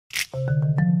Hi.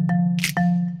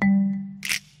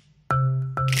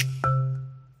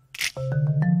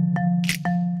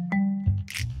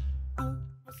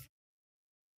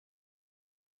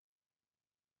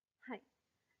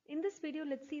 In this video,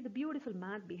 let's see the beautiful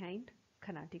math behind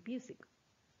Carnatic music.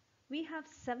 We have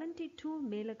 72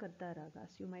 melakartha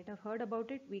ragas. You might have heard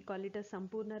about it. We call it a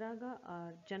Sampurna raga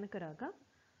or Janaka raga.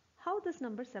 How this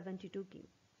number 72 came?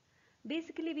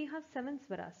 Basically, we have 7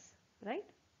 swaras, right?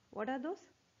 What are those?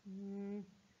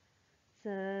 Sa,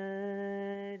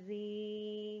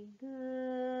 re,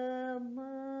 ga,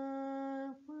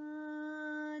 ma,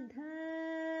 pa,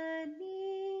 dha,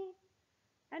 ni.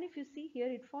 And if you see here,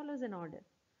 it follows an order.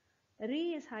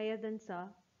 Re is higher than sa,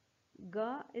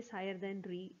 ga is higher than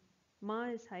re, ma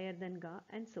is higher than ga,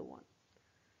 and so on.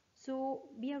 So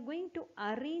we are going to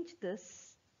arrange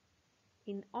this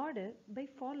in order by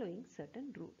following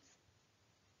certain rules.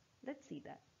 Let's see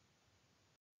that.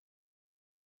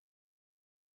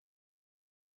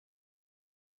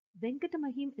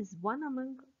 Venkatamahim is one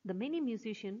among the many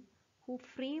musicians who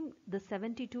framed the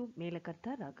 72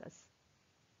 Melakartha ragas.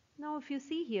 Now if you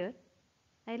see here,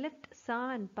 I left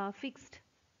sa and pa fixed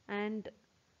and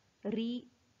re,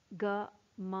 ga,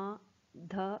 ma,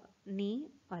 dha,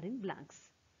 ni are in blanks.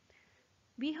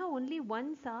 We have only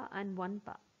one sa and one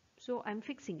pa, so I'm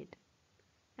fixing it.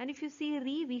 And if you see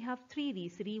re, we have 3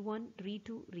 re's, re 1, re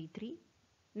 2, re 3.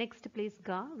 Next place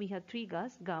ga, we have 3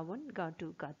 gas, ga 1, ga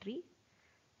 2, ga 3.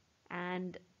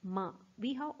 And ma,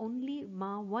 we have only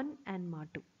ma 1 and ma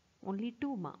 2, only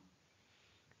 2 ma.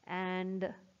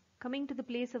 And coming to the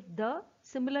place of the,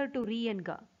 similar to re and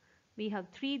ga, we have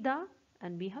 3 da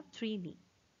and we have 3 ni.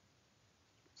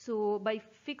 So by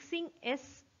fixing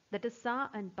S, that is sa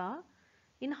and pa,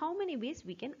 in how many ways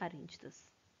we can arrange this?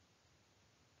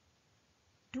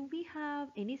 Do we have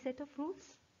any set of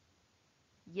rules?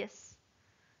 Yes,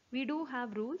 we do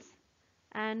have rules.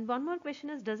 And one more question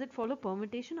is, does it follow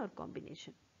permutation or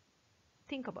combination?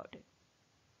 Think about it.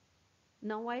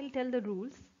 Now I'll tell the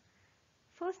rules.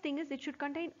 First thing is, it should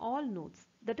contain all notes.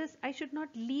 That is, I should not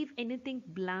leave anything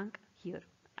blank here.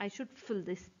 I should fill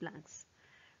these blanks.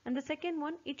 And the second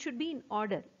one, it should be in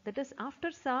order. That is,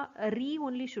 after sa, a re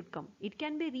only should come. It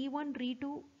can be re 1, re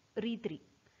 2, re 3.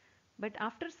 But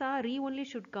after sa, re only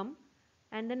should come,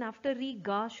 and then after re,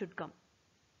 ga should come.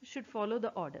 Should follow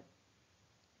the order.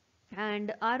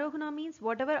 And arohana means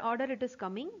whatever order it is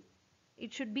coming,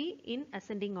 it should be in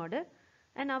ascending order.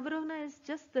 And avarohana is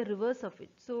just the reverse of it.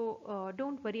 So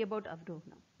don't worry about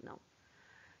avarohana now.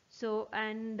 So,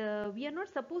 and we are not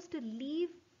supposed to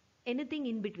leave anything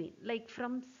in between, like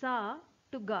from sa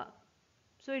to ga.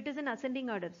 So it is in ascending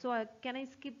order. So can I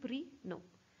skip re? No.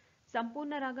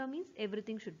 Sampurna raga means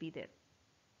everything should be there.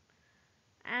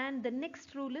 And the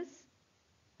next rule is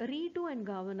re 2 and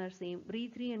ga 1 are same, re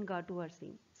 3 and ga 2 are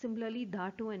same. Similarly,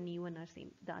 da 2 and ni 1 are same,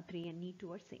 da 3 and ni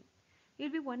 2 are same.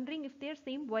 You'll be wondering, if they are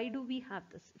same, why do we have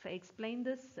this? If I explain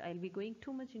this, I'll be going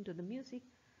too much into the music.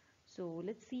 So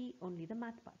let's see only the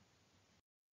math part.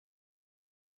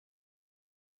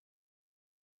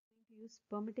 Going to use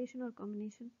permutation or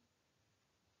combination?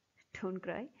 Don't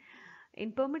cry.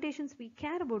 In permutations, we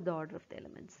care about the order of the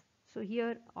elements. So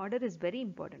here, order is very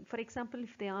important. For example,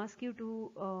 if they ask you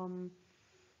to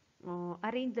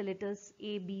arrange the letters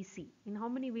A, B, C, in how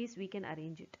many ways we can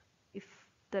arrange it? If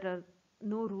there are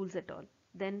no rules at all,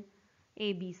 then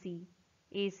A, B, C,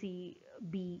 A, C,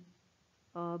 B,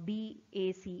 B,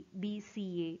 A, C, B,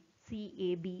 C, A, C,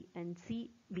 A, B, and C,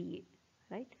 B,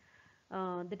 A, right?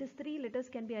 That is, 3 letters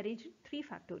can be arranged in 3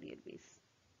 factorial ways.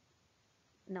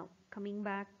 Now, coming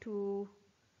back to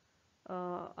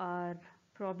our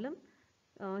problem,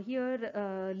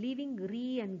 here leaving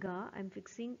re and ga, I'm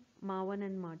fixing ma 1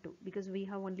 and ma 2 because we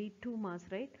have only 2 mas,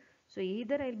 right? So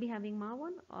either I'll be having ma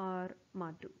 1 or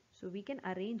ma 2. So we can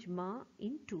arrange ma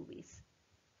in 2 ways.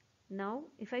 Now,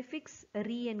 if I fix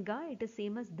re and ga, it is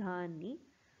same as dha and ni.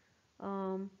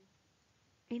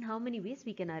 In how many ways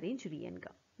we can arrange re and ga?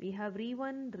 We have re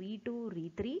 1, re 2, re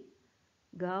 3,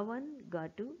 ga 1, ga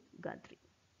 2, ga 3.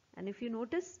 And if you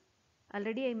notice,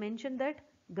 already I mentioned that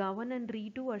ga 1 and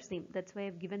re 2 are same. That's why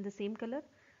I've given the same color.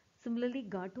 Similarly,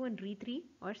 ga 2 and re 3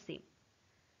 are same.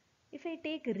 If I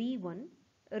take re 1,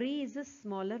 re is a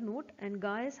smaller note and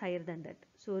ga is higher than that.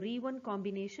 So re 1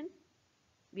 combination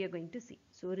we are going to see.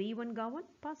 So re 1 ga 1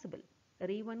 possible.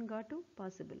 Re 1 ga 2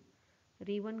 possible.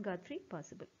 Re 1 ga 3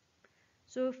 possible.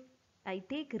 So if I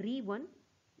take re 1,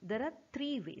 there are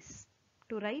 3 ways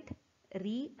to write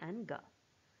re and ga.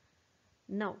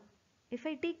 Now, if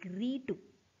I take re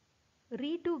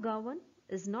 2 ga 1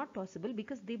 is not possible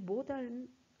because they both are in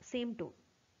same tone.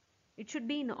 It should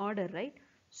be in order, right?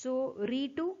 So re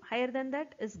 2 higher than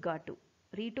that is ga 2.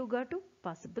 Re 2 Ga 2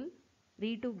 possible.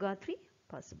 Re 2 Ga 3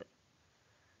 possible.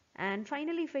 And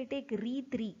finally if I take Re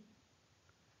 3,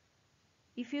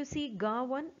 if you see Ga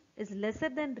 1 is lesser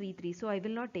than Re 3, so I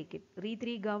will not take it. Re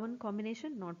 3 Ga 1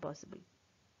 combination not possible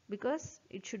because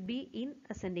it should be in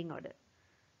ascending order.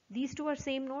 These two are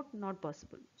same note, not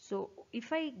possible. So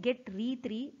if I get Re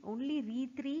 3, only Re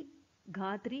 3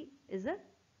 Ga 3 is a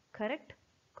correct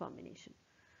combination.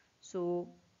 So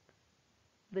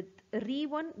with Re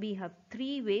 1 we have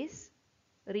three ways.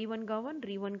 Re 1 Ga 1,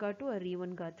 Re 1 Ga 2 or Re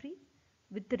 1 Ga 3.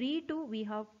 With Re 2 we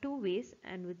have two ways,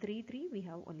 and with Re 3 we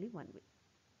have only one way.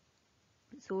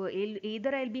 So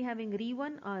either I'll be having Re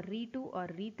 1 or Re 2 or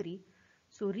Re 3.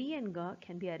 So Re and Ga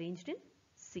can be arranged in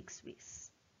 6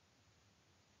 ways.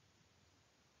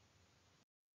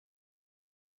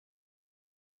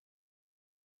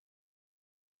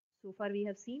 So far we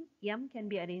have seen M can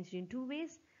be arranged in 2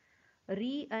 ways.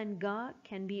 Re and Ga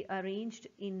can be arranged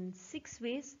in 6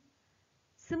 ways.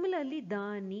 Similarly,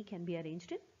 Da and Ni can be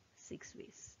arranged in 6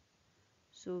 ways.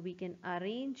 So we can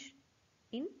arrange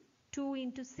in 2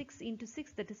 into 6 into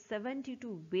 6, that is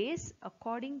 72 ways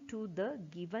according to the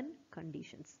given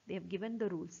conditions. They have given the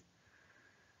rules.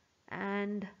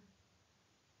 And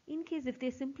in case if they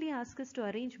simply ask us to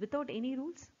arrange without any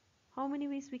rules, how many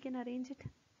ways we can arrange it?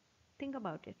 Think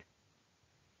about it.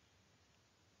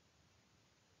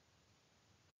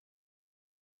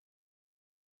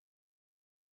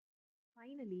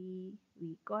 Finally,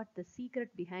 we got the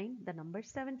secret behind the number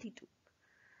 72.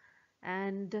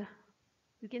 And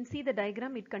you can see the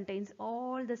diagram, it contains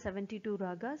all the 72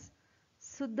 ragas.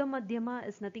 Suddha Madhyama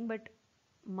is nothing but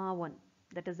Ma1,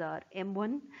 that is our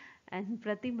M1, and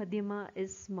Prati Madhyama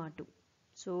is Ma2.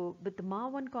 So with the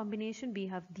Ma1 combination we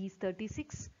have these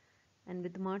 36, and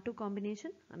with Ma2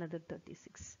 combination another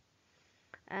 36.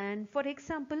 And for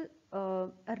example, a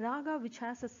raga which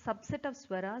has a subset of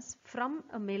swaras from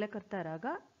a melakartha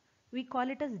raga, we call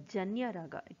it as Janya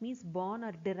raga. It means born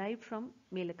or derived from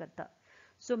melakartha.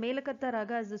 So melakartha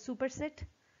raga is a superset,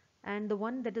 and the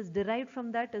one that is derived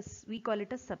from that is, we call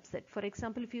it a subset. For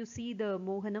example, if you see the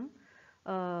Mohanam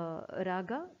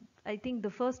raga, I think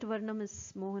the first varnam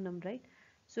is Mohanam, right?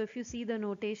 So if you see the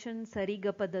notation Sari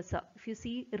Gapadasa, if you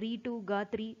see Re 2, Ga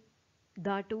 3,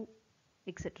 Da 2,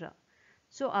 etc.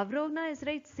 So Avrogna is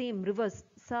right, same, reverse.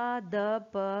 Sa, da,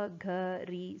 pa, gha,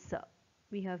 ri, sa.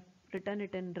 We have written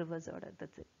it in reverse order,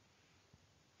 that's it.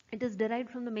 It is derived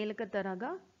from the Melakatha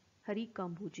Raga, Hari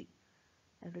Kambuji.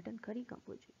 I've written Hari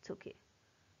Kambuji, it's okay.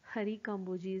 Hari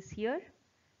Kambuji is here.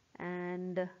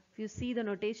 And if you see the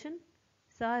notation,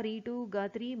 Sa, Ri 2, Ga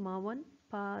 3, Ma 1,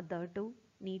 Pa, Da 2,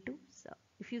 Ni 2, Sa.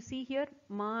 If you see here,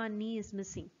 Ma and Ni is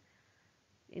missing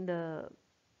in the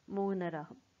Mohana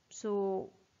Raham.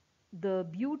 So the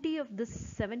beauty of this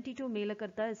 72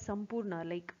 Melakartha is Sampurna,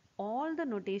 like all the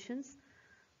notations,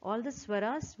 all the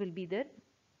swaras will be there.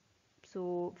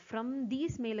 So from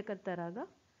these Melakartha raga,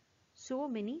 so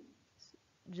many,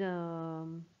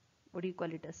 what do you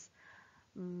call it as,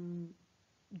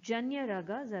 Janya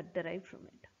ragas are derived from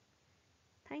it.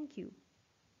 Thank you.